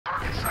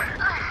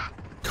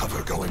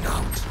never going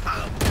out.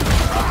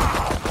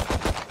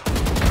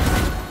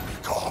 Be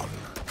gone.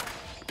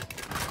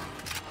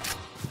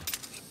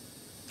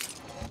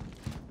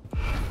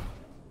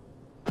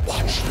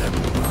 Watch them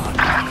run.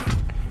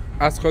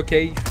 Astro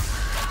cave.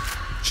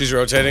 She's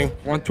rotating.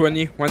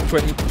 120,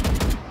 120.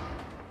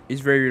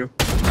 He's very low.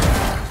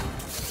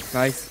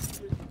 Nice.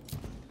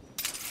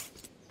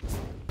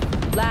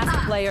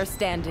 Last player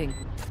standing.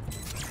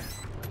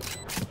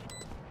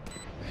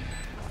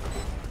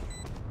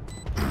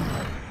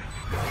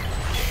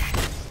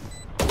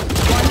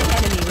 One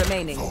enemy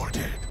remaining. Four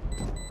dead.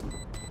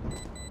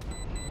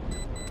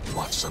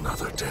 What's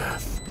another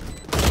death?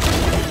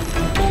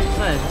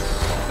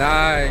 Nice.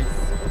 Nice.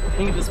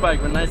 Thank you,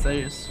 Spike, but nice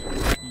ace.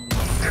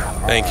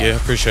 Thank you.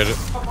 Appreciate it.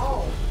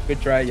 Good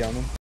try,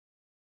 Yana.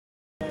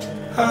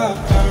 I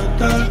heard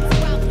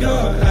that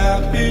you're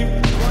happy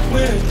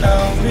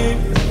without me,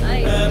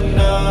 and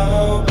I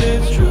hope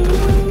it's true.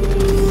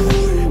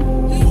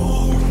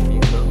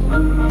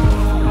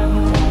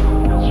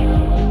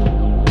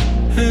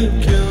 It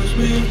kills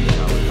me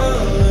a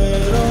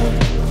little,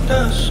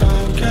 that's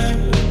okay,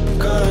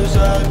 'cause I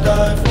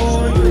die for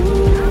you.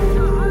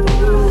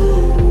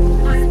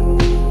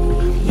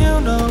 You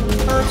know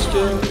I'd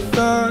still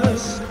die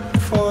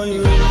for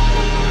you.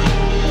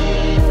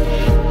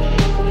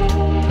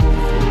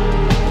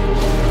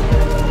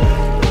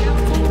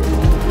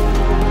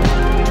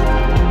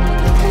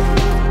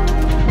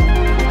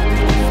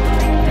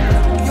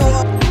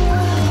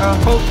 I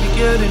hope you're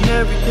getting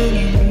everything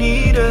you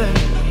needed.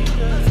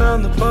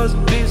 Found the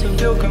puzzle piece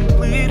until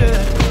completed.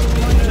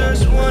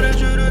 Just wanted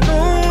you to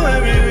know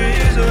every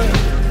reason.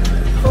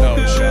 Hope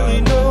you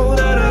really know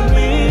that I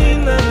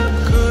mean that.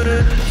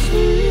 Couldn't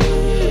see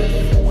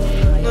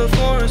the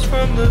forest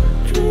from the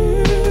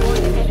trees.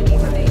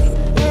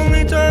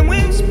 Only time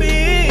we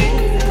speak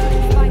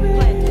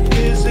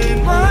is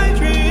in my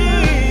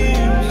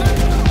dreams.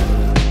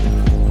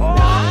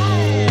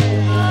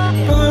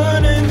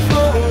 Burning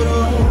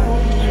photos.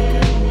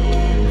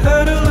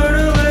 Had to learn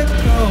to let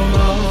go.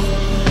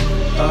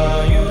 I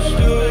used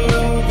to.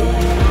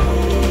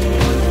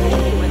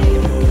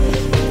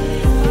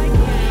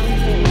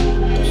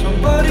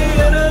 Somebody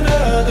in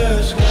another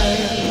sky.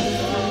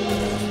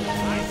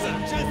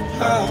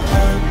 I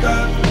heard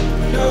that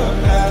you're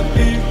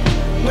happy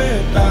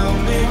without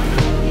me,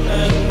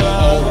 and I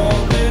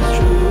hope it's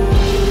true.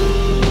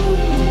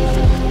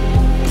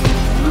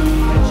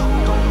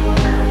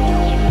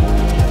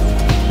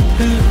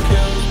 It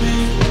kills me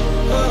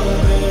a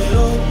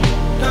little,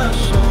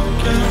 that's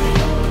okay,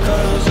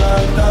 'cause I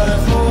die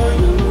for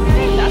you.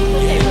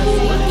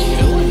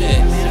 Killing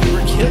it, man.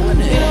 We're killing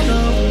it. You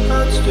know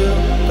I'd still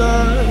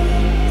die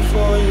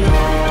for you.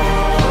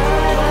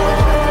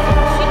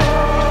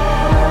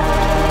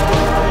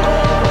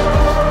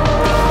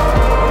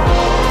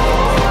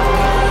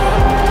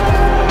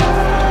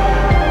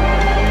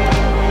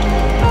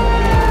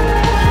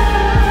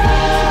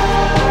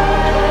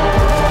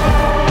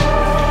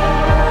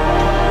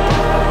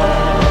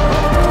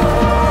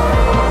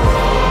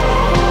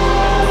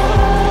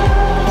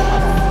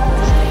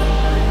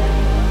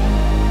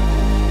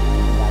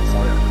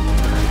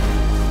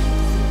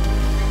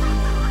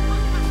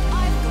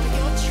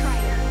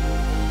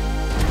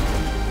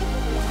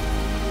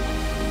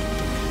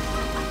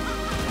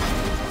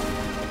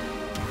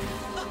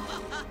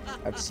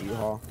 FC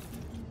Hall.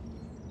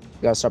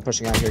 You gotta start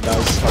pushing out here,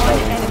 guys. One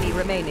enemy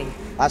remaining.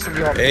 Last one,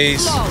 you all.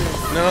 Ace.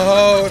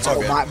 No, it's all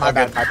good. My All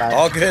bad, good. my bad.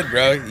 All good,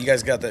 bro. You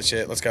guys got that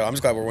shit. Let's go. I'm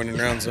just glad we're winning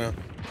rounds now.